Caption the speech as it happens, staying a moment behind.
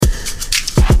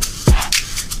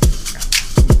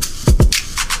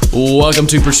Welcome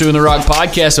to Pursuing the Rock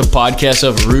podcast, a podcast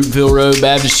of Rootville Road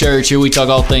Baptist Church. Here we talk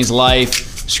all things life,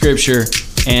 scripture,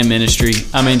 and ministry.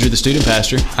 I'm Andrew, the student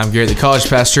pastor. I'm Garrett, the college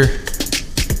pastor.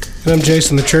 And I'm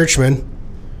Jason, the churchman.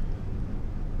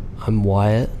 I'm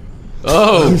Wyatt.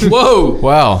 Oh, whoa.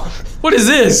 Wow. What is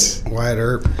this? Wyatt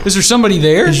Earp. Is there somebody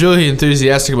there? He's really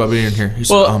enthusiastic about being here. He's,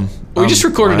 Well, we just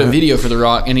recorded a video for The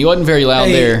Rock, and he wasn't very loud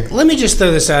there. Let me just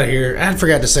throw this out here. I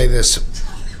forgot to say this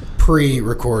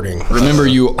pre-recording. Remember,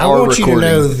 you are recording. I want you to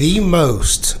know the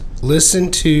most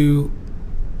listened to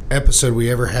episode we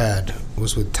ever had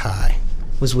was with Ty.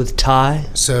 Was with Ty.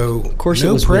 So, Of course, no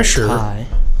it was pressure. with Ty.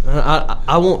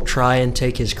 I won't try and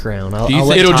take his crown. Do you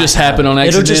think it'll just happen on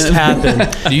accident? It'll just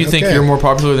happen. Do you think Okay. you're more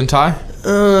popular than Ty?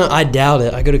 I doubt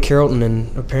it. I go to Carrollton,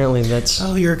 and apparently that's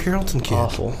Oh, you're a Carrollton kid.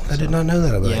 awful. I did not know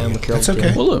that about you. Yeah, I'm a Carrollton That's okay.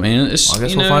 kid. Well, look, man. It's, I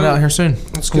guess you we'll know, find out here soon.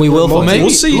 That's good. We will. Well, maybe-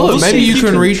 we'll see. Look, We'll maybe see you if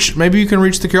can you reach. Maybe you can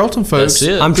reach the Carrollton folks. That's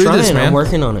it. I'm through trying. this, man. I'm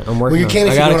working on it. you can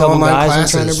I if got you a go couple online guys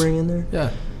classes. I'm trying to bring in there. Yeah.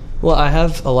 Well, I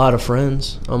have a lot of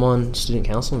friends. I'm on student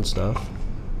council and stuff.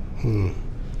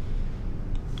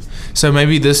 So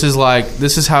maybe this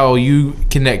is how you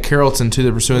connect Carrollton to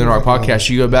the Pursuing the Rock podcast.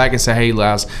 You go back and say, "Hey,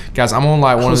 guys, I'm on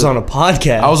like I one was of on a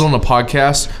podcast. I was on a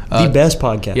podcast. the best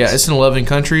podcast. Yeah, it's in 11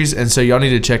 countries, and so y'all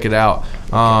need to check it out.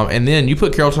 And then you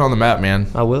put Carrollton on the map, man.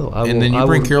 I will. And then you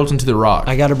bring Carrollton to the Rock.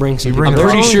 I got to bring some. You bring people. the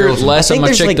I'm pretty Rock. sure Carrollton. last I think time I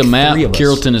there's checked like the map, 3 of us.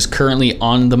 Carrollton is currently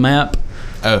on the map.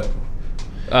 Oh.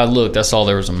 Look, that's all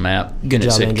there was a map. Good and it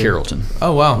job, said Andrew. Carrollton.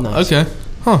 Oh wow. Nice. Okay.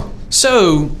 Huh.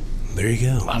 So, There you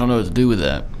go. I don't know what to do with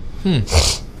that.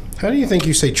 How do you think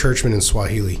you say churchman in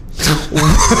Swahili?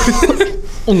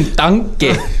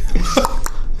 Untanke.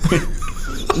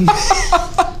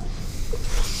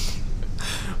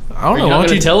 I don't you know. not Why don't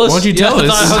gonna you tell us? Why don't you Yeah, tell I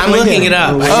us? thought- I'm looking it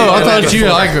up. Oh, I thought you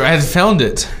had found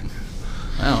it.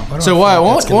 Oh. So Wyatt,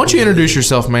 why don't you introduce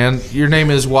yourself, man? Your name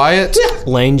is Wyatt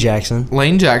Lane Jackson.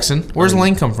 Lane Jackson. Where's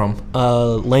Lane come from,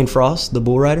 Lane Frost, the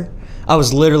bull rider. I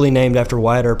was literally named after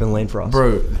Wyatt Earp and Lane Frost.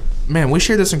 bro? Man, we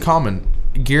share this in common.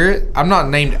 Garrett, I'm not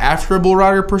named after a bull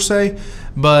rider per se,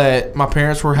 but my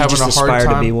parents were having just a hard aspire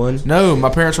to time. be one? No, my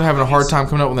parents were having a hard time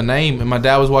coming up with a name, and my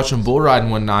dad was watching bull riding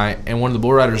one night, and one of the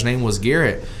bull riders' name was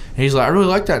Garrett. And he's like, I really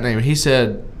like that name. And he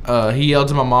said, he yelled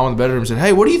to my mom in the bedroom and said,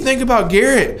 "Hey, what do you think about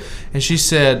Garrett?" And she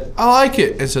said, "I like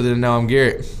it." And so then now I'm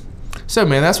Garrett. So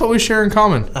man, that's what we share in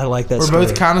common. I like that. We're story.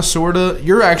 both kind of, sort of.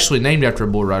 You're actually named after a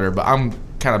bull rider, but I'm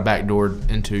kind of backdoored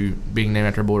into being named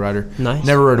after a bull rider. Nice.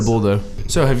 Never rode a bull though.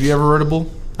 So have you ever rode a bull?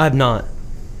 I've not.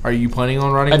 Are you planning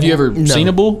on riding? Have a you bull? ever No. seen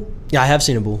a bull? Yeah, I have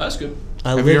seen a bull. That's good. I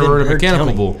Have live you ever in rode a Heard mechanical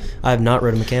County. bull? I have not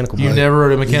rode a mechanical bull. You never rode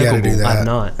a You mechanical got to do bull. that. I've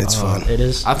not. It's fun. It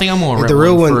is. I think I'm gonna rent The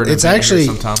real one. For one, an it's event actually,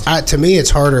 here sometime. to me, it's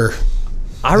harder.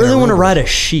 I really Yeah, want to really. ride a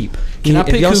sheep. Can I Have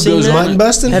pick y'all who seen goes that? Mutton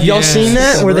busting? Have y'all Yes. seen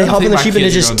that? Where I they don't hop in think the my sheep and it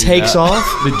kids are just gonna do takes that.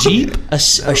 off? The Jeep?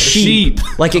 A sheep.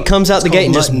 Like it comes out the It's gate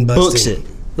and called just mutton books busting. it.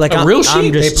 Like A real sheep?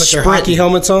 I'm They just put their hockey sprinting.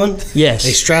 helmets on. Yes.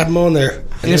 They strap them on there.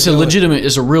 And it's a legitimate,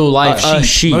 it's a real life A sheep.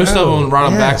 sheep. Most of them ride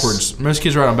them yes. backwards. Most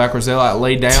kids ride them backwards. They like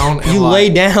lay down. And You like, lay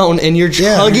down and you're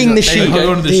hugging the They sheep. hug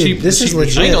onto the Dude, sheep. this the is sheep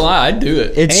legit. I ain't gonna lie, I'd do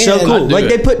it. It's so And- cool. I'd do Like it.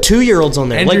 they put 2-year-olds on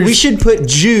there. Like we Andrew's- should put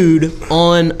Jude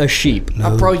on a sheep. I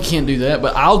probably can't do that,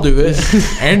 but I'll do it.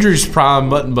 Andrew's prime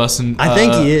mutton busting. I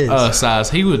think he is.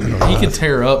 Size. He could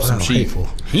tear up some Wow, sheep. hateful.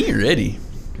 He ain't ready.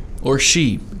 Or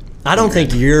sheep. I don't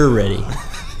think you're ready.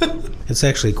 It's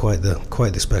actually quite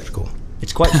the spectacle.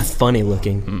 It's quite funny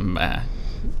looking. Bah.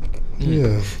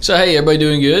 Yeah. So hey, everybody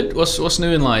doing good? What's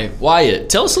new in life? Wyatt,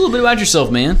 tell us a little bit about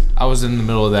yourself, man. I was in the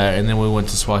middle of that, and then we went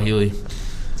to Swahili.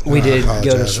 We I did go apologize.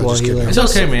 to I'm just Swahili. kidding. It's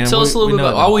okay, man. Tell us a We little bit know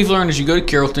about. that. All we've learned is you go to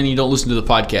Carrollton and you don't listen to the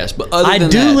podcast. But other I than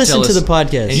do that, listen tell to us- the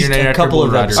podcast. And your name a after couple Bull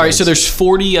of Rider. episodes. All right, so there's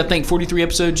 43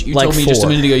 episodes. You Like told me just a 4.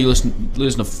 minute ago you listen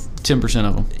to 10%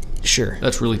 of them. Sure.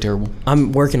 That's really terrible.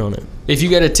 I'm working on it. If you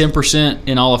got a 10%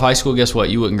 in all of high school, guess what?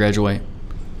 You wouldn't graduate.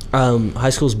 High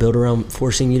school's built around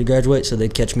forcing you to graduate, so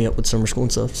they'd catch me up with summer school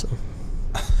and stuff. So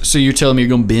So you're telling me you're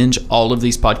going to binge all of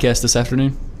these podcasts this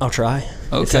afternoon? I'll try.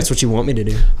 Okay. If that's what you want me to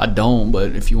do. I don't,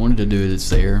 but if you wanted to do it, it's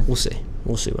there. We'll see.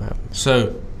 We'll see what happens.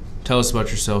 So, tell us about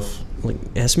yourself. Like,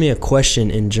 ask me a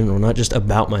question in general, not just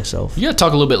about myself. You got to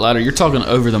talk a little bit louder. You're talking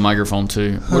over the microphone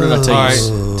too. What did I tell All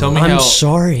you? right, tell me I'm how.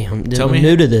 sorry. I'm me-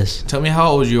 new to this. Tell me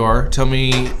how old you are. Tell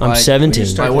me. I'm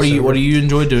 17. Like, what do you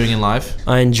enjoy doing in life?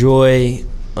 I enjoy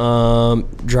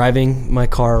driving my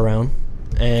car around,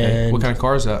 Okay. and What kind of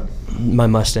car is that? my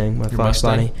Mustang, my Fox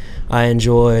Mustang? Body. I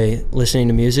enjoy listening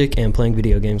to music and playing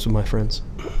video games with my friends.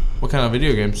 What kind of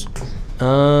video games?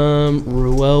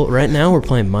 Well, right now we're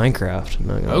playing Minecraft. I'm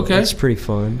not gonna- Okay. It's pretty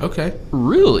fun. Okay.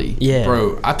 Really? Yeah.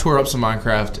 Bro, I tore up some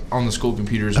Minecraft on the school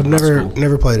computers I've in high school.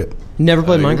 never played it. You never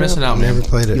played You're missing Minecraft? out, man. Never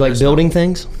played it. You like building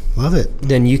things? Love it.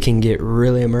 Then you can get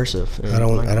really immersive. in I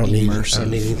don't need Immersive.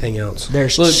 anything else.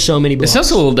 There's Look, so many It blocks.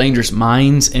 sounds a little dangerous.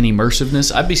 Mines and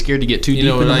immersiveness. I'd be scared to get too You deep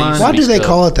know what into I mines. used Why do they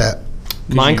call it that?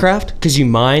 Minecraft, because you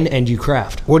mine and you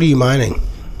craft. What are you mining?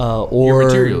 Or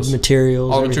materials.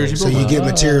 materials. All the everything. materials So you get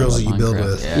materials that you build Minecraft,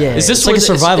 with. Yeah, Is this it's like where a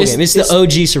survival is- game. It's is- the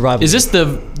OG survival. Is this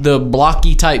the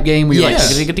blocky type game where you're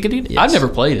Yes. like, I've never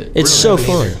played it. It's so Me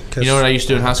fun. neither, 'cause You know what I used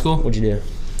to do in high school? What'd you do?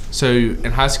 So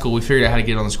in high school, we figured out how to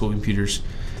get on the school computers.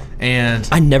 And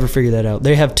I never figured that out.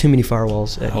 They have too many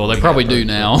firewalls. Well, they probably do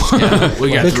now. we got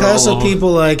through because all of them.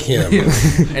 people like him.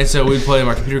 And so we'd play in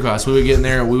my computer class. We would get in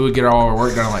there. We would get all our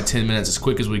work done in like 10 minutes as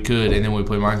quick as we could. And then we'd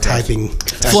play Minecraft. Typing.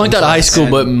 Flunked out of high school,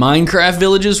 but Minecraft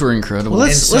villages were incredible. Well,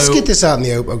 And let's so- get this out in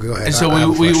the open. Oh, go ahead. And so I have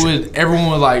a we question. would, everyone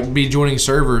would like be joining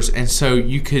servers. And so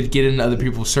you could get into other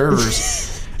people's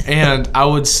servers. And I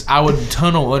would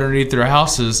tunnel underneath their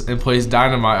houses and place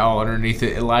dynamite all underneath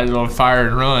it and light it on fire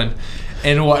and run.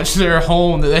 And watch their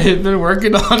home that they had been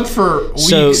working on for weeks.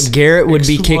 So Garrett would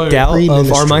be explode. kicked out of our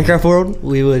Pre-ministry. Minecraft world.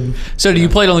 We would. So do you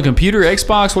play it on the computer,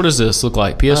 Xbox? What does this look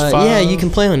like? PS5? Yeah, you can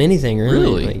play on anything. Really?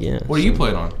 Really? Like, yeah. What are you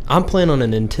playing on? I'm playing on a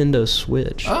Nintendo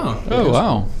Switch. Oh. Oh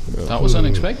wow, that was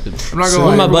unexpected. I'm not So gonna one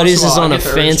lie, of my every buddies once is in a while, on I a get the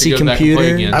urge to fancy go back and play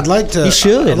computer. again. I'd like to. You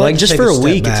should, I'd like, to just take for a step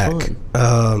week, it's back.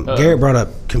 fun. Garrett brought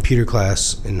up computer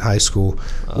class in high school.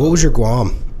 What was your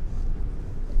Guam?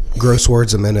 Gross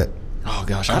words a minute, Oh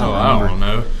gosh, I I don't don't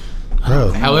remember. know.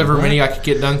 bro. However many I could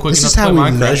get done quick This enough is to how play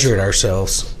we Minecraft. measured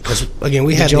ourselves. Because again,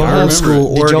 we had the y'all old have-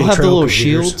 school Did y'all Oregon have the Trail little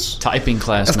computers. shields? Typing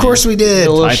class. Of man. course we did.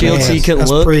 The little Typing shield so you class. couldn't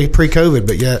That's look. pre-COVID,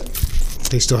 but yet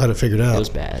they still had it figured It out. was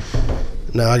bad.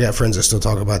 No, I got friends that still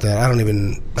talk about that. I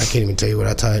can't even tell you what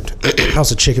I typed. I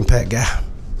was a chicken pet guy.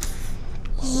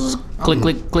 Click,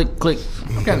 click, click, click.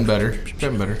 I've gotten better.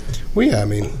 Gotten better. Well, yeah, I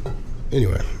mean,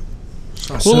 anyway.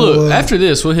 Well, look. After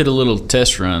this, we'll hit a little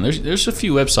test run. There's a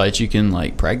few websites you can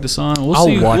like practice on. We'll I'll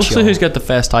see. watch We'll see y'all. who's got the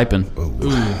fast typing.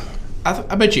 Ooh.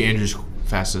 I bet you Andrew's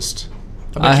fastest.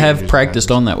 bet I you have Andrew's practiced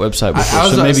fastest. on that website I before, was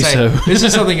so about to maybe say, so. This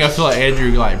is something I feel like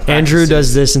Andrew like. Andrew practices.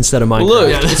 does this instead of Minecraft. Well, look,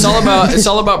 Yeah. it's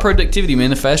all about productivity, man.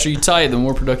 The faster you type, the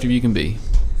more productive you can be.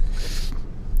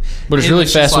 But it's And really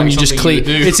it's just fast when like you just something you click.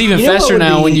 would do. It's even You know what faster would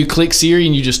now when be- you click Siri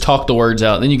and you just talk the words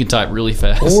out. Then you can type really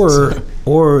fast.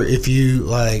 Or if you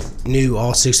like knew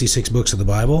all 66 books of the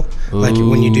Bible, like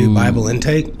when you do Bible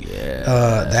intake,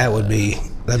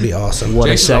 that'd be awesome. What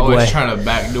Jason's a always segue. trying to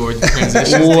backdoor the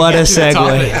transition. What a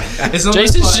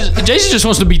segue. Jason just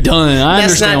wants to be done. I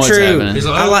That's understand not what's true. happening. He's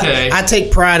like, okay. I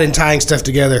take pride in tying stuff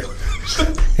together.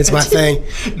 It's my thing.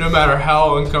 No matter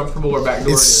how uncomfortable or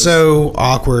backdoor It's it is. so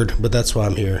awkward, but that's why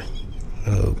I'm here.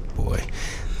 Oh boy,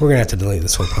 we're gonna have to delete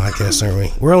this whole podcast, aren't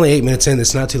we? We're only 8 minutes in.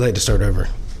 It's not too late to start over.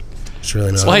 It's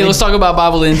really not. Well, hey, let's talk about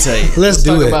Bible intake. Let's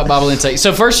do talk it. about Bible intake.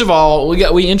 So first of all, we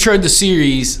introed the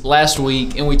series last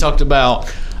week, and we talked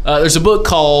about there's a book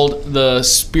called The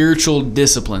Spiritual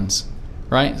Disciplines,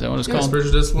 right? Is that what it's Yeah, called?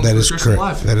 spiritual disciplines That for is Christian correct.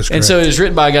 life. That is correct. And so it was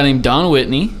written by a guy named Don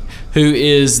Whitney, who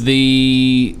is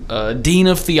the dean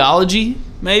of theology,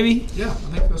 maybe, Yeah, I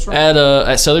think that's right.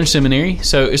 at Southern Seminary.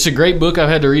 So it's a great book. I've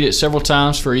had to read it several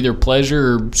times for either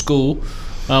pleasure or school.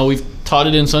 We've taught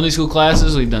it in Sunday school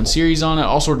classes. We've done series on it,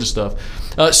 all sorts of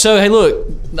stuff. So, hey, look,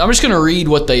 I'm just going to read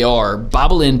what they are.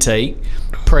 Bible intake,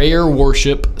 prayer,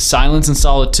 worship, silence and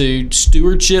solitude,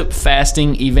 stewardship,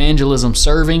 fasting, evangelism,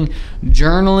 serving,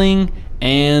 journaling,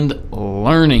 and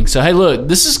learning. So, hey, look,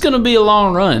 this is going to be a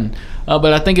long run,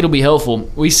 but I think it'll be helpful.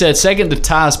 We said second to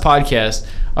Ty's podcast,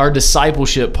 our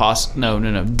discipleship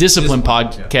discipline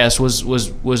podcast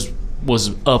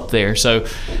was up there. So,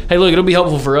 hey, look, it'll be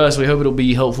helpful for us. We hope it'll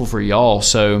be helpful for y'all.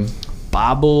 So,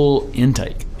 Bible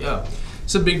intake. Yeah,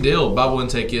 it's a big deal. Bible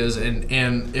intake is,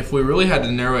 and if we really had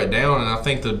to narrow it down, and I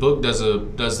think the book does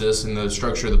this in the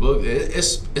structure of the book,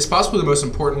 it's possibly the most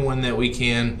important one that we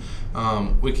can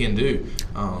do.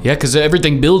 Yeah, because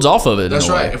everything builds off of it. That's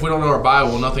in a way. right. If we don't know our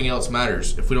Bible, nothing else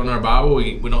matters. If we don't know our Bible,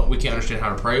 we can't understand how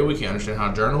to pray. We can't understand how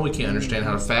to journal. We can't understand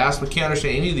how to fast. We can't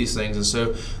understand any of these things. And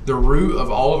so, the root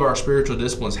of all of our spiritual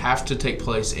disciplines have to take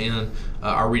place in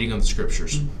our reading of the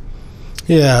Scriptures.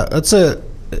 Yeah,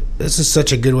 this is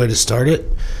such a good way to start it,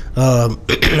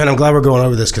 and I'm glad we're going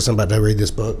over this because I'm about to read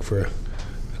this book for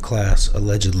a class,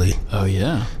 allegedly. Oh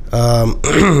yeah.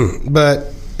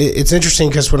 But it's interesting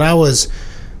because when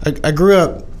I grew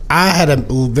up, I had a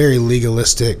very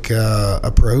legalistic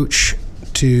approach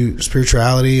to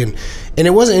spirituality, and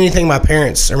it wasn't anything my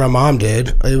parents or my mom did.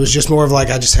 It was just more of like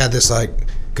I just had this like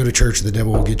go to church, the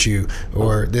devil will get you,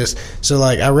 or this. So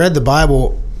like I read the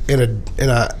Bible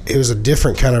it was a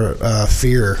different kind of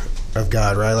fear of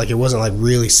God, right? Like it wasn't like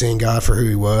really seeing God for who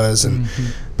he was, and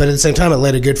but at the same time it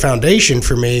laid a good foundation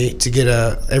for me to get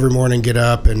every morning get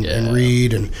up and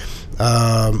read, and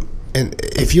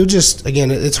if you'll just,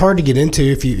 again, it's hard to get into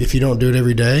if you don't do it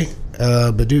every day,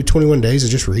 but do 21 days of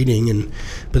just reading,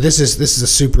 but this is a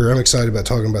super, I'm excited about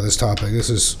talking about this topic. This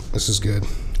is good.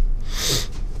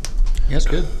 Yeah, that's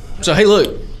good. So hey,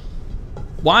 look,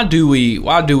 why do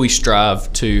we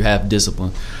strive to have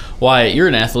discipline? Wyatt, you're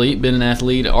an athlete, been an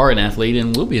athlete, are an athlete,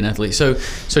 and will be an athlete. So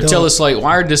tell us, like,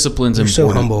 why are disciplines You're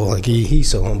important? so humble. Like he's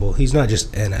so humble. He's not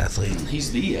just an athlete.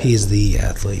 He's the athlete. He is the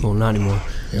athlete. Well, not anymore.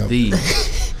 Yep. The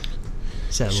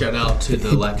Sadly. shout out to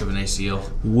the lack of an ACL.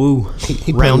 Woo.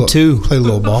 He Round two. Play a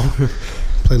little ball.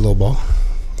 Play a little ball.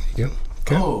 There you go.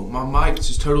 Okay. Oh, my mic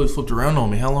just totally flipped around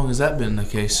on me. How long has that been the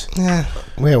case? Yeah.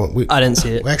 We I didn't see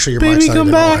it. actually, your Baby, mic's not come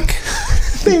even back.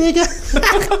 on. Baby,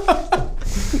 come.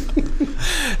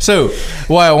 So,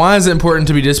 why is it important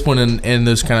to be disciplined in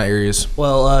those kind of areas?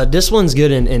 Well, discipline's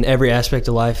good in every aspect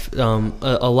of life.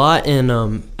 A lot in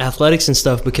athletics and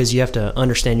stuff, because you have to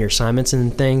understand your assignments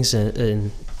and things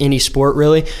in any sport,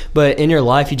 really. But in your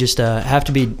life, you just have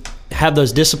to have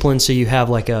those disciplines, so you have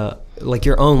like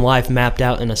your own life mapped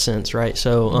out in a sense, right?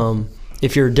 So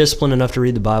if you're disciplined enough to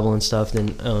read the Bible and stuff,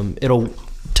 then it'll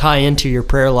tie into your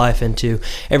prayer life, into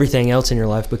everything else in your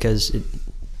life, because it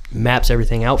maps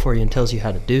everything out for you and tells you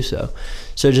how to do so.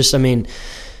 So just,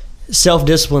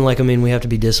 self-discipline, we have to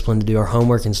be disciplined to do our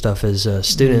homework and stuff as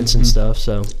students and stuff.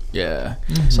 So Yeah,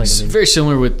 it's like, it's very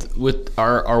similar with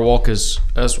our walk as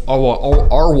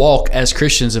our walk as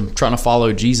Christians and trying to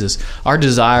follow Jesus. Our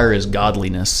desire is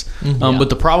godliness, but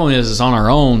the problem is on our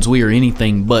own we are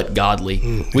anything but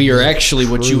godly. We are actually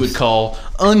what you would call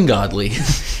ungodly,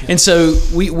 and so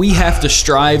we have to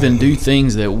strive and do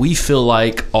things that we feel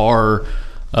like are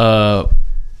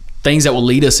things that will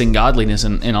lead us in godliness,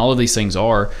 and all of these things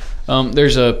are.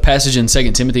 There's a passage in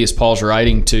 2 Timothy as Paul's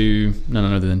writing to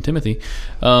none other than Timothy.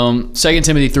 2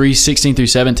 Timothy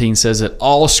 3:16-17 says that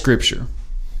all Scripture,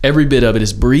 every bit of it,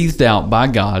 is breathed out by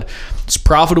God. It's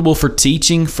profitable for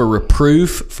teaching, for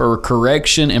reproof, for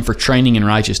correction, and for training in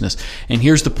righteousness. And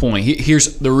here's the point.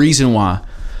 Here's the reason why.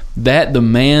 That the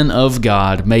man of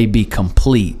God may be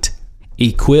complete,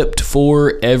 equipped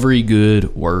for every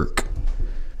good work.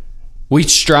 We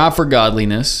strive for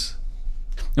godliness,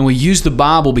 and we use the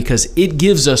Bible because it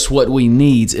gives us what we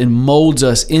need and molds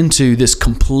us into this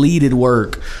completed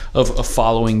work of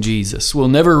following Jesus. We'll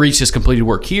never reach this completed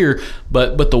work here,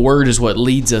 but the Word is what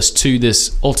leads us to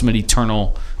this ultimate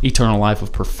eternal life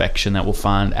of perfection that we'll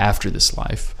find after this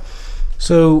life.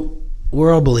 So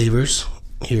we're all believers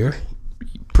here,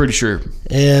 Pretty sure.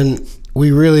 and we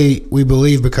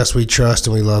believe because we trust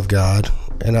and we love God.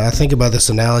 And I think about this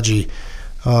analogy.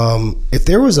 If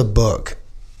there was a book,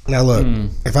 now look,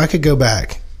 if I could go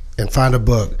back and find a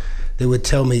book that would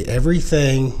tell me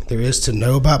everything there is to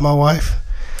know about my wife.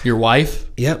 Your wife?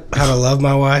 Yep. How to love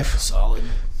my wife. Solid.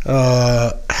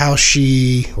 How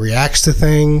she reacts to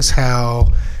things,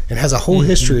 it has a whole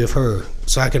history of her,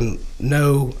 so I can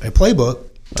know a playbook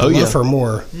to love her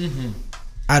more.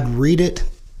 I'd read it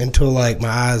until my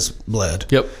eyes bled.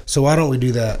 Yep. So why don't we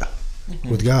do that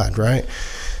with God, right?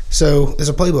 So there's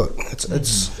a playbook.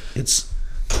 It's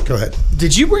go ahead.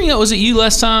 Did you bring up, was it you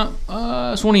last time?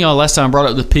 It's one of y'all last time brought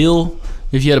up the pill.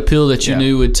 If you had a pill that you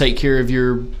knew would take care of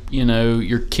your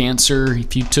cancer,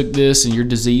 if you took this and your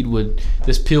disease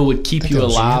this pill would keep you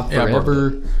alive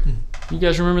forever. You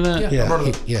guys remember that?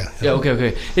 Yeah. Yeah,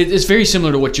 okay. It's very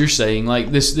similar to what you're saying.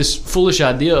 Like this foolish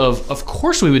idea of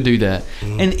course we would do that.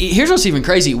 And here's what's even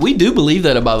crazy. We do believe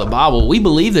that about the Bible. We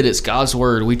believe that it's God's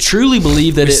word. We truly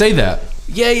believe that We say that.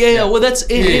 Yeah. Well, that's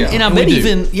and I bet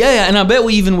and I bet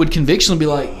we even would convictionally be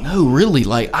like, no, really,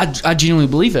 I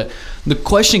genuinely believe it. The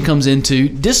question comes into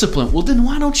discipline. Well, then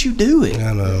why don't you do it?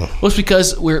 I know. Well, it's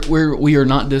because we are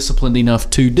not disciplined enough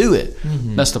to do it.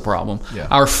 That's the problem. Yeah.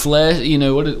 Our flesh.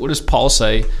 What does Paul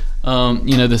say?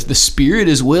 The spirit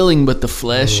is willing, but the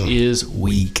flesh is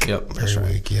weak. Yep, that's Very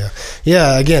right. weak, yeah.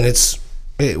 Yeah, again, let's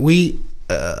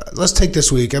take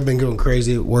this week. I've been going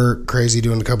crazy at work, crazy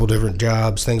doing a couple different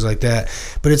jobs, things like that.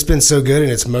 But it's been so good,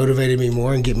 and it's motivated me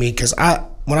more and get me, because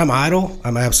when I'm idle,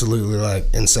 I'm absolutely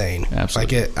insane.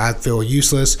 Absolutely. I feel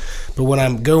useless. But when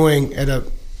I'm going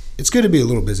it's good to be a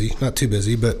little busy, not too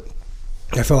busy, but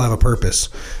I feel I have a purpose.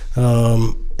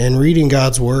 And reading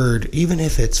God's word, even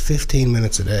if it's 15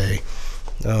 minutes a day,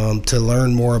 to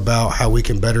learn more about how we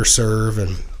can better serve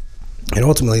and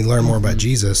ultimately learn more about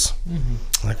Jesus.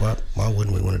 Why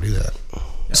wouldn't we want to do that?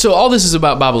 So all this is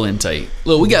about Bible intake.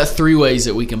 Look, we got 3 ways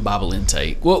that we can Bible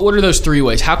intake. What are those 3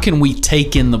 ways? How can we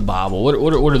take in the Bible? What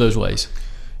are those ways?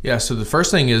 Yeah, so the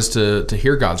first thing is to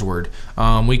hear God's word.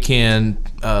 We can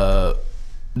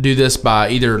do this by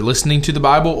either listening to the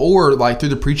Bible or like through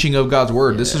the preaching of God's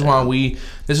word. This is why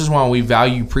we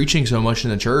value preaching so much in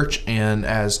the church, and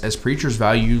as preachers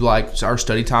value like our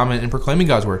study time and proclaiming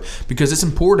God's word, because it's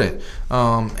important.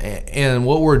 And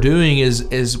what we're doing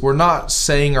is we're not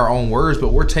saying our own words,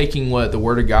 but we're taking what the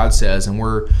Word of God says and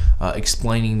we're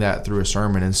explaining that through a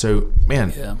sermon. And so,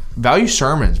 value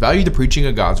sermons, value the preaching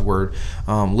of God's word.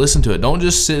 Listen to it. Don't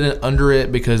just sit under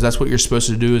it because that's what you're supposed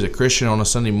to do as a Christian on a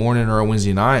Sunday morning or a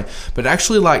Wednesday night, but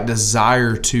actually like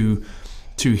desire to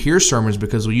hear sermons,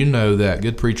 because you know that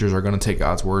good preachers are going to take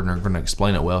God's word and are going to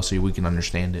explain it well so we can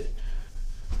understand it.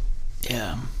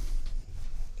 Yeah.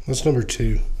 What's number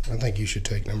 2? I think you should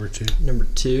take number 2. Number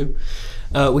 2,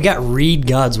 we got read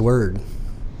God's word,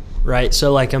 right?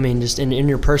 So, like, I mean, just in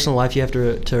your personal life, you have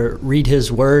to read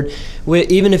His word.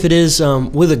 Even if it is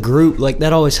with a group, like,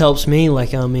 that always helps me.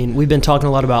 Like, I mean, we've been talking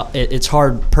a lot about it. It's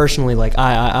hard personally, like,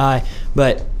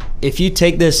 but if you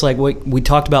take this, like what we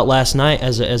talked about last night,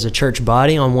 as a church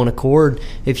body on one accord,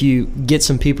 if you get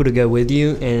some people to go with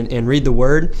you and read the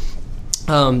word,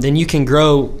 then you can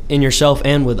grow in yourself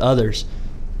and with others.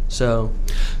 So,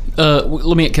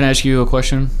 can I ask you a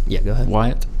question? Yeah, go ahead,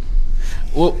 Wyatt.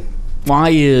 Well, why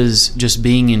is just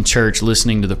being in church,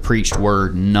 listening to the preached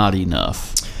word, not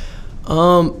enough?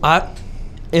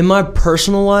 In my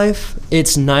personal life,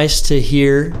 it's nice to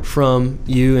hear from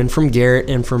you and from Garrett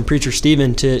and from Preacher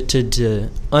Stephen to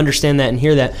understand that and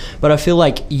hear that. But I feel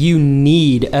like you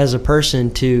need, as a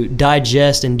person, to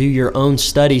digest and do your own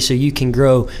study so you can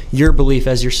grow your belief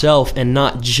as yourself and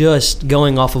not just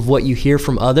going off of what you hear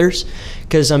from others.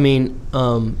 Because, I mean,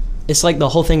 it's like the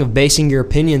whole thing of basing your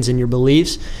opinions and your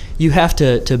beliefs. You have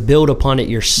to build upon it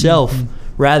yourself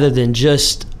rather than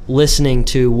just listening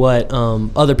to what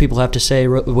other people have to say,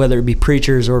 whether it be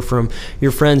preachers or from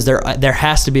your friends. There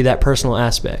has to be that personal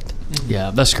aspect.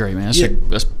 Yeah, that's great, man. That's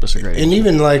a great idea. And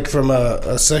even like from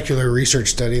a secular research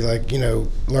study, like,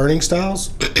 learning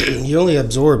styles, you only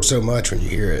absorb so much when you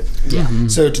hear it. Yeah. Mm-hmm.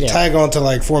 So to tag on to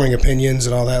like forming opinions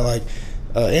and all that, like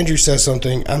Andrew says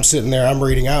something, I'm sitting there, I'm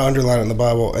reading, I underline it in the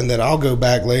Bible, and then I'll go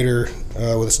back later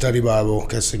with a study Bible,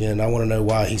 because again, I want to know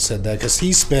why he said that, because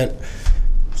he spent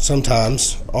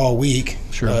sometimes all week,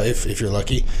 sure. If you're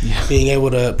lucky, being able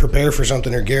to prepare for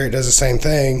something, or Garrett does the same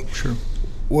thing. Sure.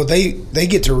 Well, they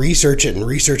get to research it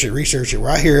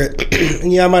where I hear it,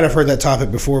 and I might have heard that topic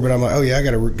before, but I'm like, oh yeah, I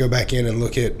got to go back in and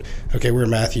look at, okay, we're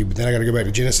in Matthew, but then I got to go back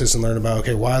to Genesis and learn about,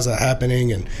 okay, why is that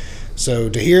happening? And so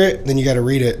to hear it, then you got to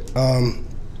read it,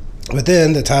 but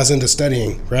then that ties into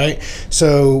studying, right?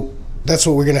 So that's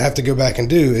what we're going to have to go back and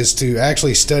do, is to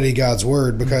actually study God's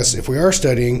word, because if we are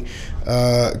studying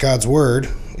God's word,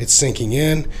 it's sinking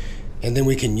in, and then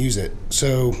we can use it.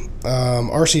 So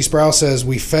R.C. Sproul says,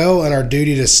 we fail in our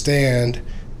duty to study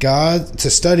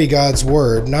God's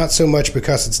word, not so much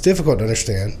because it's difficult to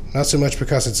understand, not so much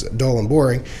because it's dull and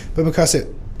boring, but because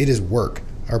it is work.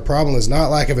 Our problem is not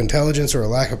lack of intelligence or a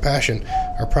lack of passion.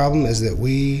 Our problem is that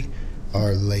we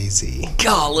are lazy.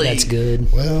 Golly, that's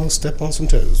good. Well, step on some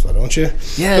toes, why don't you?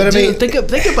 Yeah, but dude, think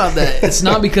about that. It's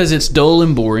not because it's dull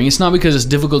and boring. It's not because it's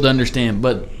difficult to understand.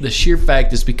 But the sheer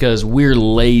fact is because we're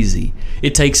lazy.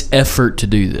 It takes effort to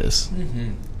do this.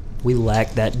 Mm-hmm. We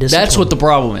lack that discipline. That's what the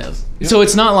problem is. Yep. So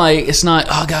it's not,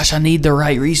 oh gosh, I need the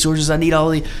right resources. I need all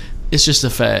the. It's just a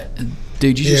fact,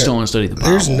 dude. You just don't want to study the Bible.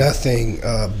 There's nothing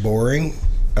boring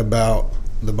about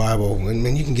the Bible. I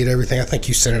mean, you can get everything. I think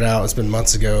you sent it out. It's been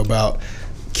months ago about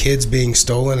kids being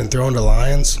stolen and thrown to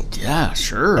lions. Yeah,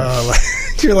 sure.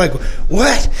 You're like,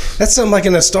 what? That's something like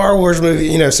in a Star Wars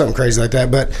movie, something crazy like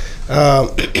that. But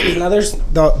now there's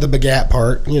the begat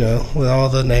part, with all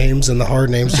the names and the hard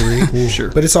names to read. Sure.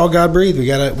 But it's all God breathed. We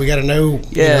gotta know.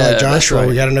 Like Joshua, right.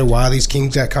 We gotta know why these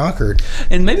kings got conquered.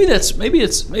 And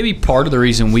maybe part of the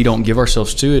reason we don't give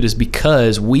ourselves to it is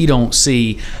because we don't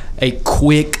see a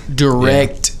quick,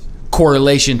 direct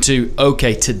correlation to,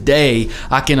 okay, today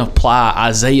I can apply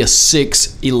Isaiah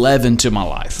 6:11 to my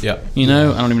life. Yeah. I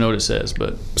don't even know what it says,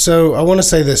 but So I want to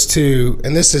say this too,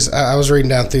 and this is, I was reading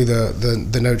down through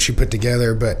the notes you put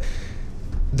together, but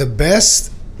the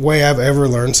best way I've ever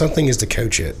learned something is to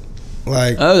coach it.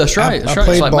 Like, oh, that's right. I It's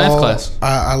played like ball, math class.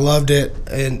 I loved it,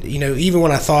 and even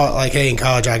when I thought like, hey, in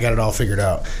college I got it all figured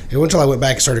out, it wasn't until I went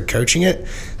back and started coaching it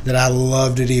that I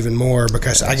loved it even more,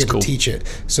 because I get to teach it.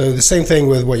 So the same thing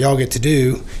with what y'all get to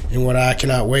do, and what I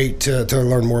cannot wait to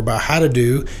learn more about how to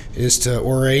do is to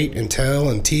orate and tell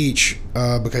and teach,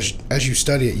 because as you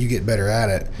study it, you get better at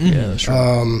it. Yeah, that's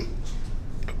right.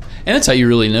 And that's how you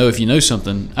really know if you know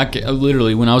something. I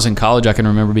literally, when I was in college, I can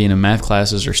remember being in math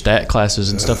classes or stat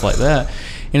classes and stuff like that.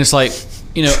 And it's like,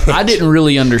 you know, I didn't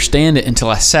really understand it until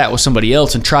I sat with somebody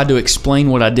else and tried to explain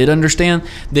what I did understand,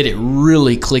 that it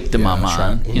really clicked in my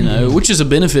mind, you know, which is a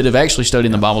benefit of actually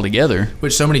studying the Bible together.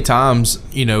 Which so many times,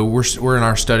 you know, we're in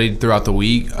our study throughout the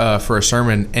week for a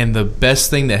sermon, and the best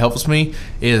thing that helps me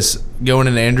is going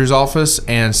into Andrew's office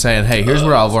and saying, hey, here's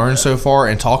what I've learned so far,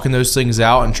 and talking those things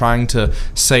out and trying to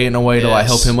say it in a way to like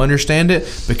help him understand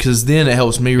it, because then it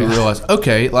helps me realize,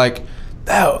 okay, like,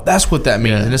 that's what that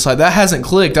means. And it's like, that hasn't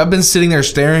clicked. I've been sitting there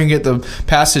staring at the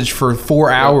passage for 4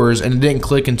 hours and it didn't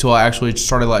click until I actually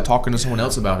started like talking to someone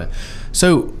else about it.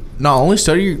 So not only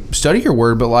study your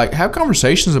word, but like have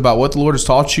conversations about what the Lord has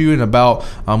taught you and about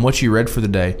what you read for the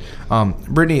day.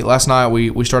 Brittany, last night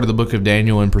we started the book of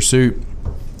Daniel in Pursuit.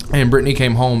 And Brittany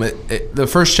came home. The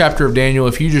first chapter of Daniel,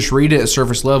 if you just read it at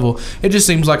surface level, it just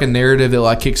seems like a narrative that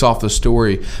like kicks off the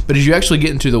story. But as you actually get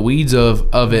into the weeds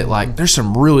of it, like there's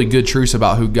some really good truths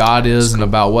about who God is and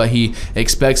about what He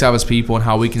expects out of His people and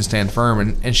how we can stand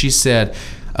firm. And she said,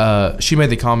 she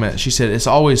made the comment. She said, it's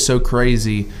always so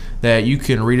crazy that you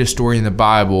can read a story in the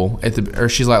Bible or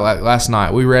she's like last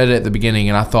night we read it at the beginning,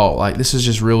 and I thought like this is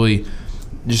just really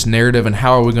just narrative, and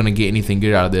how are we going to get anything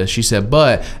good out of this? She said,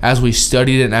 but as we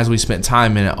studied it and as we spent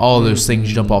time in it, all of those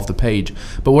things jump off the page.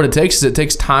 But what it takes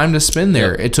is time to spend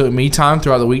there. It took me time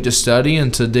throughout the week to study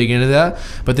and to dig into that,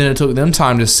 but then it took them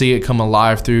time to see it come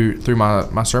alive through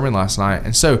my sermon last night.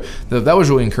 And so that was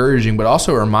really encouraging, but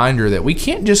also a reminder that we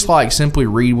can't just like simply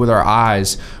read with our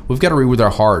eyes. We've got to read with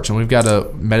our hearts, and we've got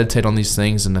to meditate on these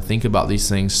things and to think about these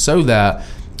things so that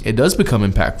it does become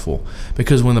impactful.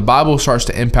 Because when the Bible starts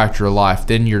to impact your life,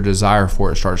 then your desire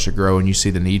for it starts to grow, and you see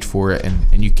the need for it,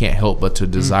 and you can't help but to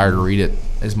desire to read it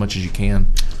as much as you can.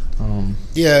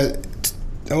 Yeah,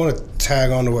 I want to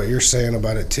tag on to what you're saying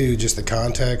about it too, just the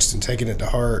context and taking it to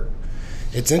heart.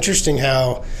 It's interesting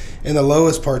how in the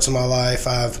lowest parts of my life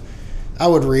I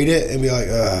would read it and be like,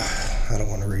 I don't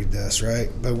want to read this, right?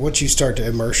 But once you start to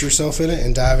immerse yourself in it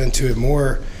and dive into it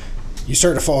more, you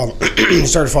start to fall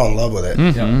in love with it.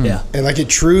 Yeah. And like it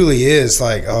truly is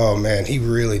like, oh man, He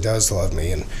really does love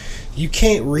me. And you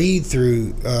can't read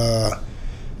through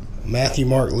Matthew,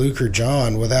 Mark, Luke, or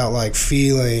John without like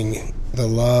feeling the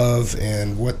love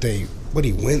and what He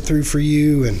went through for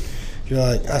you, and you're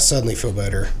like, I suddenly feel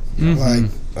better.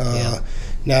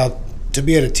 Now to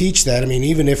be able to teach that, I mean,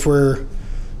 even if we're,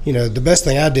 you know, the best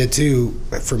thing I did too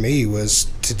for me was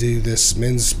to do this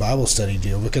men's Bible study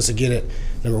deal, because to get it,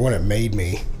 number one, it made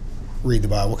me read the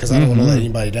Bible, because I don't want to let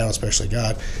anybody down, especially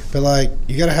God. But like,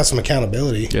 you got to have some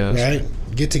accountability, right?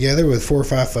 Get together with 4 or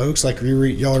 5 folks, like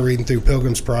y'all are reading through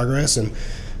Pilgrim's Progress, and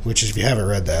which is, if you haven't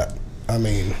read that, I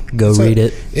mean, go read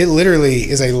it. It literally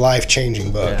is a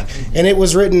life-changing book, and it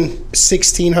was written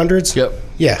 1600s. Yep.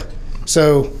 Yeah.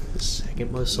 So The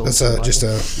second most sold. that's just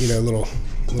a little.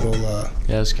 Yeah,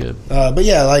 that's good. But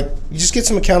yeah, like you just get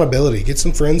some accountability. Get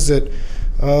some friends that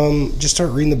just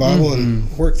start reading the Bible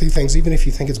and work through things, even if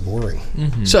you think it's boring.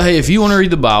 So hey, if you want to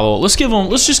read the Bible, let's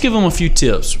just give them a few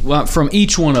tips from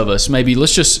each one of us. Maybe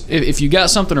let's just, if you got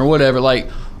something or whatever, like,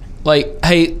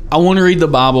 hey, I want to read the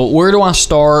Bible. Where do I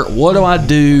start? What do I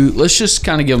do? Let's just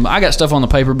kind of give them. I got stuff on the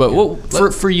paper,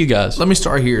 but for you guys, let me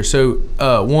start here. So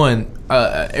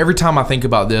every time I think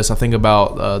about this, I think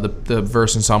about the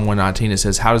verse in Psalm 119. It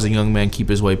says, how does a young man keep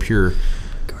his way pure?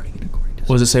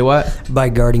 What does it say? What? By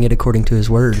guarding it according to His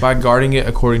word. By guarding it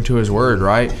according to His word,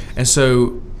 right? And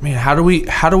so, man, how do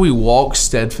we walk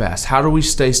steadfast? How do we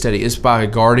stay steady? It's by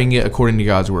guarding it according to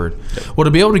God's word. Well,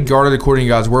 to be able to guard it according to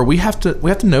God's word, we have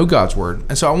to know God's word.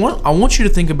 And so I want you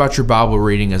to think about your Bible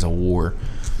reading as a war.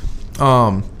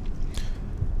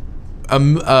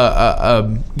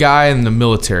 A guy in the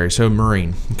military, so a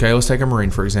Marine. Okay, let's take a Marine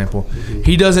for example.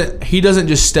 He doesn't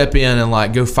just step in and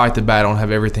like go fight the battle and have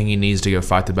everything he needs to go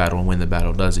fight the battle and win the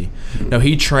battle, does he? No,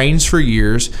 he trains for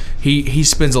years. He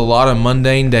spends a lot of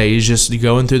mundane days just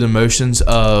going through the motions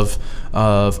of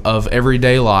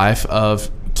everyday life, of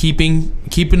keeping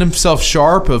himself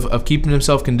sharp, of keeping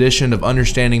himself conditioned, of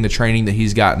understanding the training that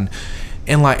he's gotten.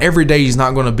 And like every day he's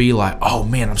not going to be like, oh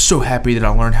man, I'm so happy that I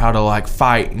learned how to like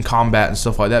fight and combat and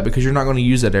stuff like that, because you're not going to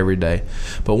use that every day.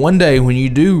 But one day when you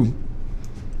do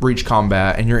reach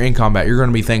combat and you're in combat, you're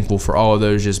going to be thankful for all of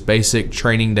those just basic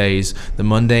training days, the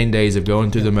mundane days of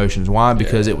going through the motions. Why?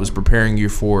 Because it was preparing you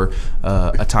for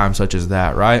a time such as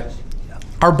that, right?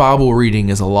 Our Bible reading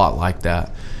is a lot like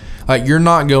that. Like, you're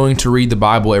not going to read the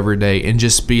Bible every day and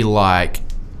just be like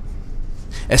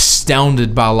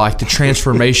astounded by like the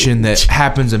transformation that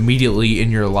happens immediately in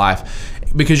your life.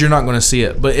 because you're not going to see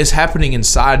it, but it's happening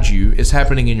inside you. It's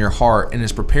happening in your heart, and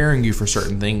it's preparing you for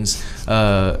certain things.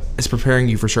 It's preparing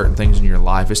you for certain things in your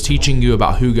life. It's teaching you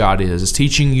about who God is. It's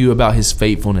teaching you about His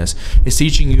faithfulness. It's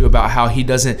teaching you about how He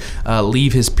doesn't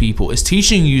leave His people. It's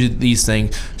teaching you these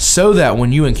things so that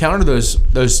when you encounter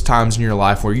those times in your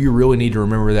life where you really need to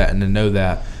remember that and to know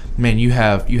that, man, you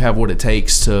have what it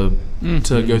takes to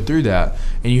go through that,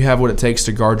 and you have what it takes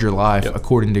to guard your life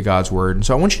according to God's word. And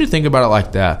so I want you to think about it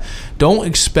like that. Don't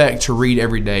expect to read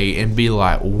every day and be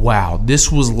like, wow,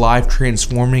 this was life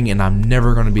transforming and I'm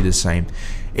never going to be the same.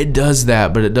 It does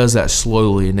that, but it does that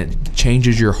slowly, and it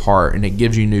changes your heart, and it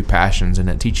gives you new passions, and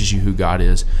it teaches you who God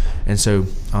is. And so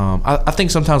I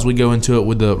think sometimes we go into it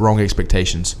with the wrong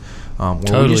expectations.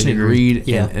 We just need to read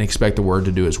and expect the word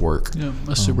to do its work. Yeah,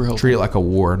 that's super helpful. Treat it like a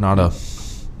war, not a...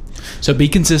 So be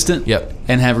consistent. Yep.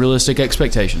 And have realistic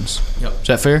expectations. Yep. Is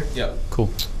that fair? Yep. Cool.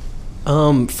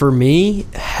 For me,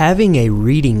 having a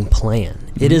reading plan,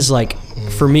 it is like,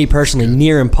 for me personally,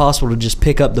 near impossible to just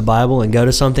pick up the Bible and go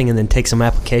to something and then take some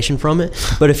application from it.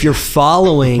 But if you're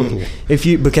following, if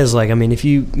you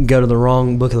go to the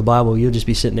wrong book of the Bible, you'll just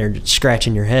be sitting there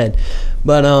scratching your head.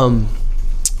 But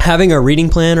having a reading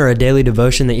plan or a daily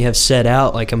devotion that you have set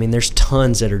out, there's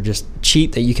tons that are just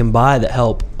cheap that you can buy that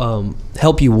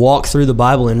help you walk through the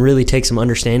Bible and really take some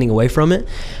understanding away from it.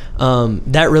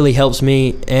 That really helps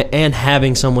me, and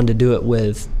having someone to do it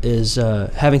with is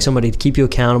having somebody to keep you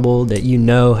accountable, that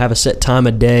have a set time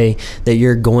a day that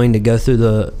you're going to go through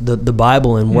the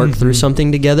Bible and work through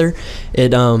something together.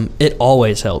 It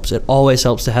always helps. It always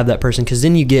helps to have that person, because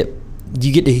then you get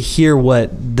to hear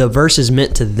what the verses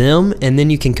meant to them, and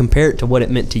then you can compare it to what it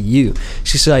meant to you.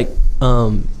 It's just like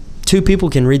two people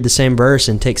can read the same verse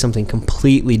and take something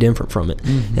completely different from it.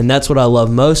 And that's what I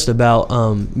love most about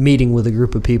meeting with a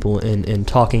group of people and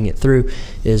talking it through,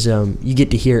 is you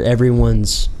get to hear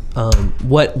everyone's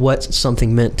what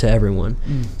something meant to everyone.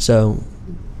 So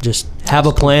just have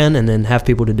a plan and then have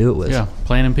people to do it with. Yeah,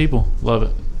 planning people. Love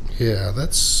it. Yeah,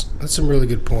 that's some really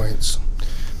good points.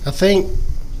 I think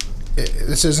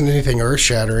this isn't anything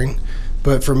earth-shattering,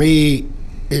 but for me,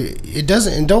 it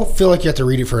doesn't, and don't feel like you have to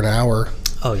read it for an hour.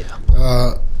 Oh, yeah.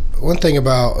 One thing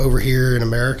about over here in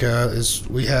America is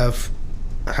we have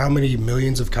how many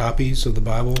millions of copies of the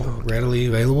Bible readily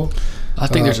available? I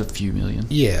think there's a few million.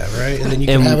 Yeah, right. And then you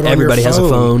can have it on everybody your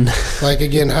phone. has a phone. Like,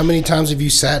 again, how many times have you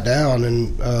sat down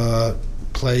and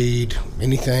played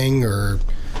anything, or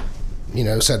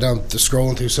sat down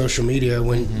scrolling through social media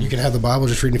when you can have the Bible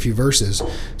just reading a few verses?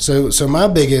 So my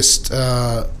biggest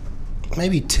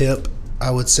maybe tip,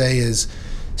 I would say, is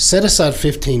set aside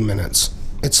 15 minutes.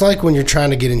 It's like when you're trying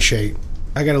to get in shape.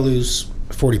 I got to lose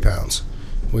 40 pounds.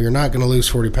 Well, you're not going to lose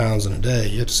 40 pounds in a day.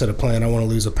 You have to set a plan. I want to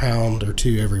lose a pound or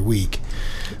two every week.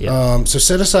 Yeah. So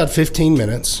set aside 15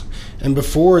 minutes. And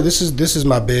before, this is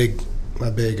my big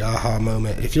aha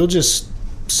moment. If you'll just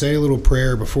say a little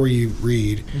prayer before you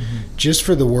read, just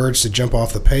for the words to jump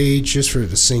off the page, just for it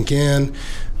to sink in,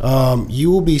 you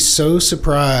will be so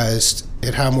surprised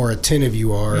at how more attentive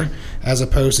you are, as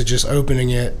opposed to just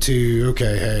opening it to,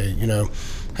 okay, hey,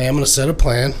 I'm going to set a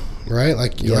plan, right?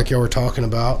 Like y'all were talking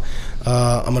about.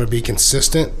 I'm going to be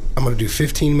consistent. I'm going to do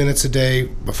 15 minutes a day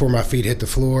before my feet hit the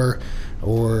floor,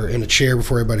 or in a chair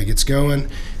before everybody gets going.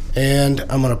 And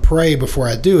I'm going to pray before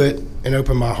I do it and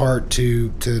open my heart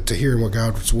to hearing what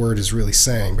God's word is really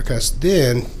saying, because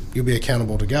then you'll be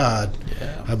accountable to God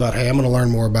about, hey, I'm going to learn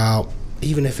more about,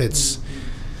 even if it's,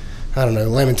 I don't know,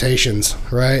 Lamentations,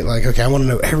 right? Like, okay, I want to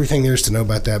know everything there is to know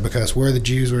about that, because where are the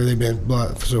Jews, where have they been,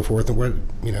 blah, so forth, and what,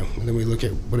 and then we look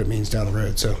at what it means down the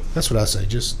road. So that's what I say.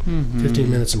 Just 15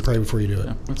 minutes and pray before you do it.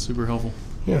 Yeah, that's super helpful.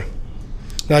 Yeah.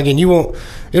 Now, again, it'll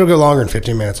go longer than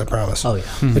 15 minutes, I promise. Oh,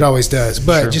 yeah. It always does.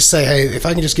 But just say, hey, if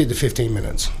I can just get to 15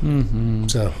 minutes.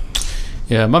 So.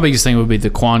 Yeah, my biggest thing would be the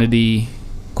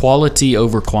quality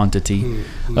over quantity.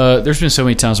 There's been so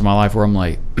many times in my life where I'm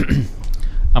like,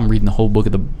 I'm reading the whole book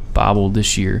of the Bible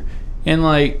this year, and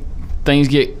like things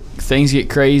get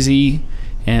crazy,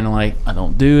 and like I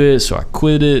don't do it, so I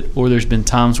quit it. Or there's been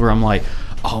times where I'm like,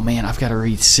 oh man, I've got to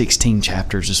read 16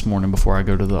 chapters this morning before I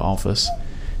go to the office,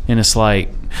 and it's like,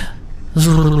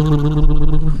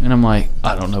 and I'm like,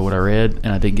 I don't know what I read, and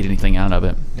I didn't get anything out of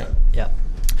it. Yeah.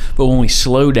 But when we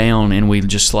slow down and we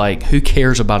just like, who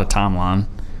cares about a timeline?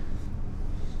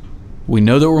 We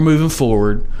know that we're moving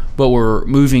forward, but we're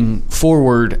moving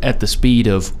forward at the speed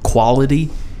of quality,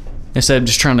 instead of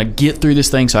just trying to get through this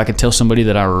thing so I can tell somebody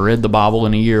that I read the Bible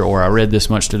in a year, or I read this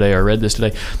much today, or I read this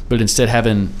today. But instead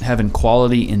having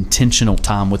quality, intentional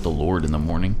time with the Lord in the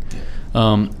morning.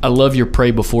 I love your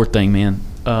pray before thing, man.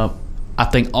 I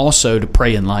think also to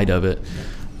pray in light of it.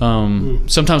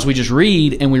 Sometimes we just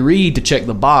read, and we read to check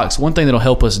the box. One thing that'll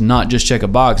help us not just check a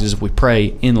box is if we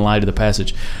pray in the light of the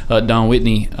passage. Don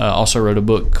Whitney also wrote a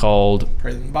book called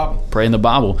Pray in the Bible. Pray in the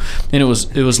Bible, and it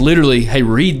was literally, hey,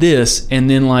 read this, and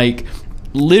then like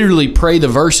literally pray the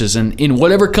verses, and in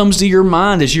whatever comes to your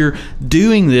mind as you're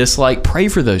doing this, like pray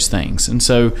for those things. And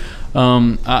so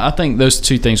I think those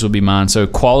two things would be mine. So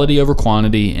quality over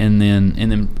quantity, and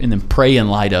then pray in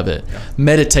light of it. Yeah.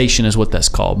 Meditation is what that's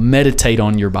called. Meditate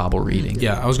on your Bible reading.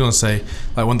 Yeah, I was gonna say,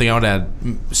 like, one thing I would add,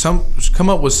 come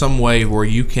up with some way where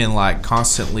you can like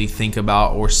constantly think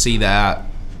about or see that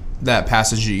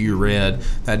passage that you read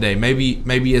that day. Maybe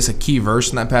it's a key verse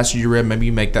in that passage you read. Maybe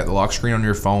you make that the lock screen on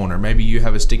your phone, or maybe you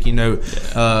have a sticky note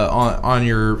in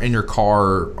your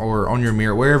car or on your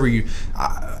mirror, wherever you.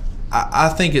 I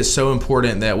think it's so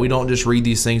important that we don't just read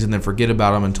these things and then forget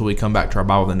about them until we come back to our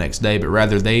Bible the next day, but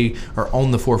rather they are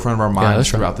on the forefront of our minds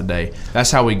throughout the day.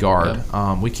 That's how we guard.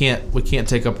 Yeah. We can't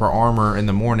take up our armor in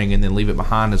the morning and then leave it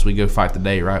behind as we go fight the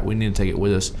day, right? We need to take it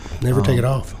with us. Never take it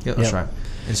off. Yeah, that's right.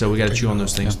 And so we got to chew on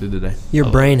those things through the day.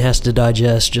 Your brain has to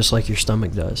digest just like your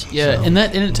stomach does. Yeah, so. and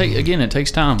it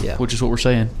takes time, which is what we're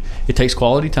saying. It takes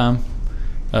quality time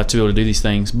to be able to do these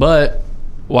things. But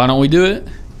why don't we do it?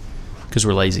 Because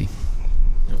we're lazy.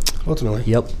 Ultimately.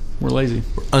 Yep. We're lazy.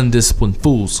 We're undisciplined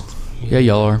fools. Yeah,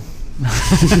 y'all are.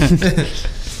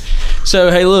 So,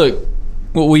 hey, look,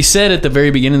 what we said at the very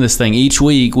beginning of this thing, each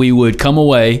week we would come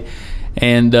away,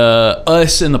 and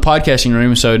us in the podcasting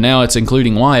room, so now it's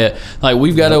including Wyatt, like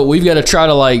we've got to try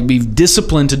to like be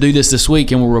disciplined to do this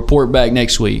week, and we'll report back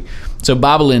next week. So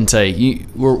Bible intake,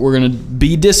 we're going to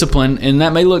be disciplined, and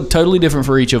that may look totally different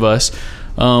for each of us,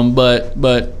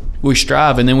 but we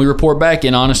strive, and then we report back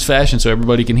in honest fashion so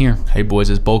everybody can hear. Hey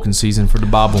boys, it's bulking season for the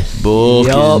Bible.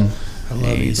 Bulking. I love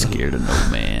Ain't eating. Scared of no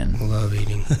man. I love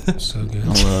eating. It's so good.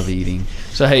 I love eating.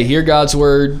 So hey, hear God's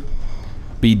word.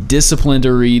 Be disciplined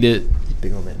to read it,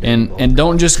 and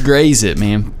don't just graze it,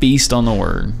 man. Feast on the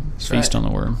word. Feast on the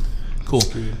word. Cool.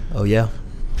 Oh yeah.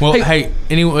 Well, hey,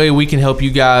 any way we can help you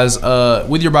guys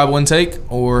with your Bible intake,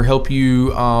 or help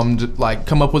you like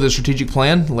come up with a strategic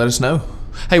plan, let us know.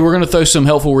 Hey, we're going to throw some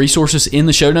helpful resources in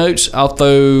the show notes.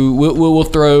 We'll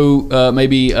throw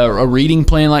maybe a reading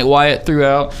plan like Wyatt threw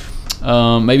out.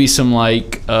 Maybe some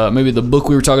maybe the book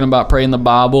we were talking about, Pray in the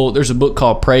Bible. There's a book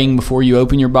called Praying Before You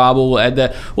Open Your Bible. We'll add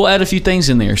that. We'll add a few things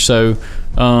in there. So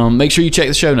make sure you check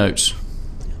the show notes.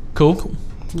 Cool?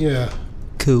 Yeah.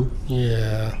 Cool.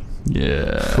 Yeah.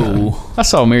 Yeah. Cool. I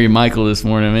saw Mary Michael this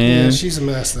morning, man. Yeah, she's a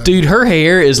mess. Dude, her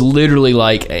hair is literally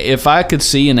like, if I could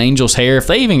see an angel's hair, if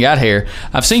they even got hair.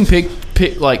 I've seen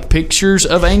pictures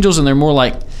of angels, and they're more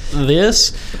like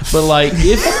this. But like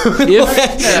if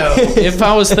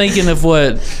I was thinking of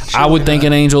what I would think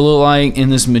an angel look like in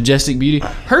this majestic beauty,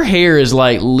 her hair is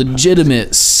like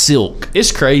legitimate silk.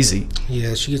 It's crazy.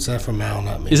 Yeah, she gets that from Mal,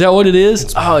 not me. Is that what it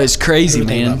is? It's crazy,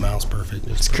 Everything man. about Mal's perfect.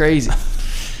 It's crazy.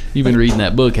 You've been reading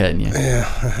that book, hadn't you? Yeah,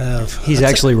 I have. He's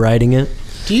actually writing it.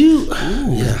 Do you?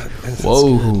 Yeah. That's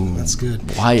Whoa. Good. That's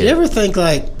good. Wyatt. Do you ever think,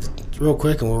 like, real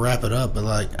quick, and we'll wrap it up, but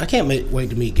like, I can't wait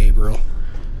to meet Gabriel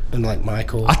and like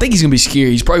Michael. I think he's gonna be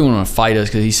scared. He's probably gonna fight us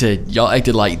because he said y'all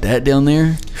acted like that down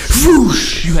there.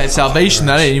 Whoosh! You had salvation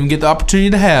that I didn't even get the opportunity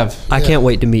to have. I can't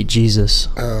wait to meet Jesus.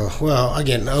 Oh, well,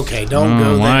 again, okay, don't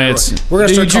go there. Wyatt. We're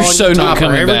gonna start Dude, you're calling so you not Topper.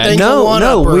 coming back. Everything's a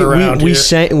one-upper around we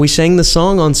here. sang the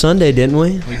song on Sunday, didn't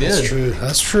we? We That's true.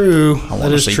 That's true. I That want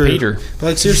to is see true. Peter. But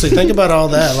like, seriously, think about all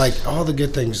that. Like, all the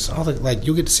good things. Like,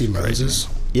 you'll get to see Moses.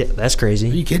 Yeah, that's Are crazy.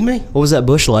 you kidding me? What was that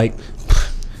bush like?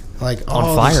 Like, On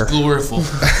all fire. Gloriful.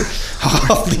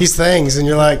 all these things, and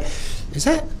you're like,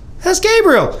 that's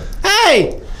Gabriel.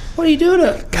 Hey, what are you doing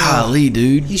up? Golly,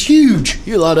 dude. He's huge.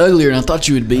 You're a lot uglier than I thought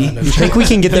you would be. You think we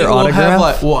can get their We'll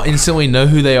autograph? have instantly know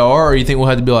who they are, or you think we'll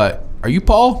have to be like, "Are you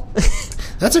Paul?"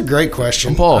 That's a great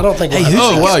question. I'm Paul. I don't think. Hey, we'll have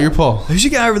Oh to- wow, you're Paul. Who's the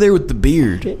guy over there with the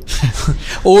beard?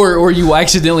 or you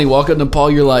accidentally walk up to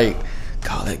Paul, you're like,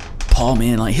 God, that Paul,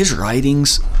 man, like his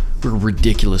writings were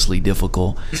ridiculously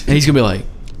difficult. And he's gonna be like,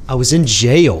 I was in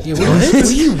jail. Yeah, what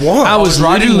do you want? I was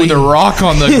Riding with a rock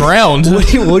on the ground. What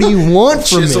do you want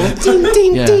from me? Ding,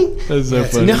 ding, yeah, ding. that's so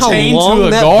funny. You know how Chained to long a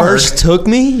that guard. verse took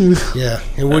me? Yeah,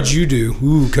 and what'd you do?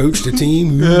 Ooh, coached a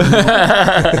team. Ooh.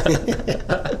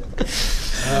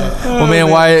 Well, man,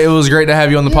 Wyatt, it was great to have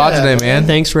you on the pod today, man.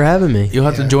 Thanks for having me. You'll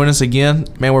have to join us again,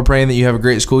 man. We're praying that you have a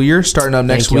great school year starting up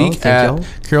next Thank y'all. week Thank at y'all.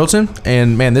 Carrollton.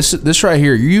 And man, this right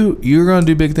here, you're going to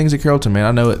do big things at Carrollton, man.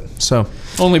 I know it. So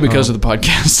Only because of the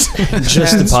podcast.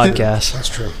 Just the podcast. That's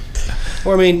true.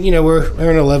 Well, I mean,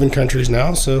 we're in 11 countries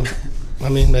now, so I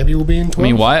mean, maybe we'll be in 12. I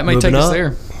mean, Wyatt may Moving take us up.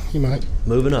 there. You might.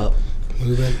 Moving up.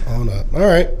 Moving on up. All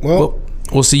right. Well,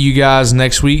 We'll see you guys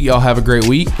next week. Y'all have a great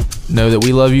week. Know that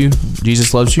we love you.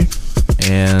 Jesus loves you.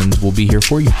 And we'll be here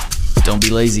for you. Don't be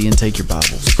lazy and take your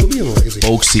Bibles. Quit being lazy.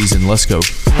 Folk season. Let's go.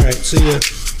 All right. See ya.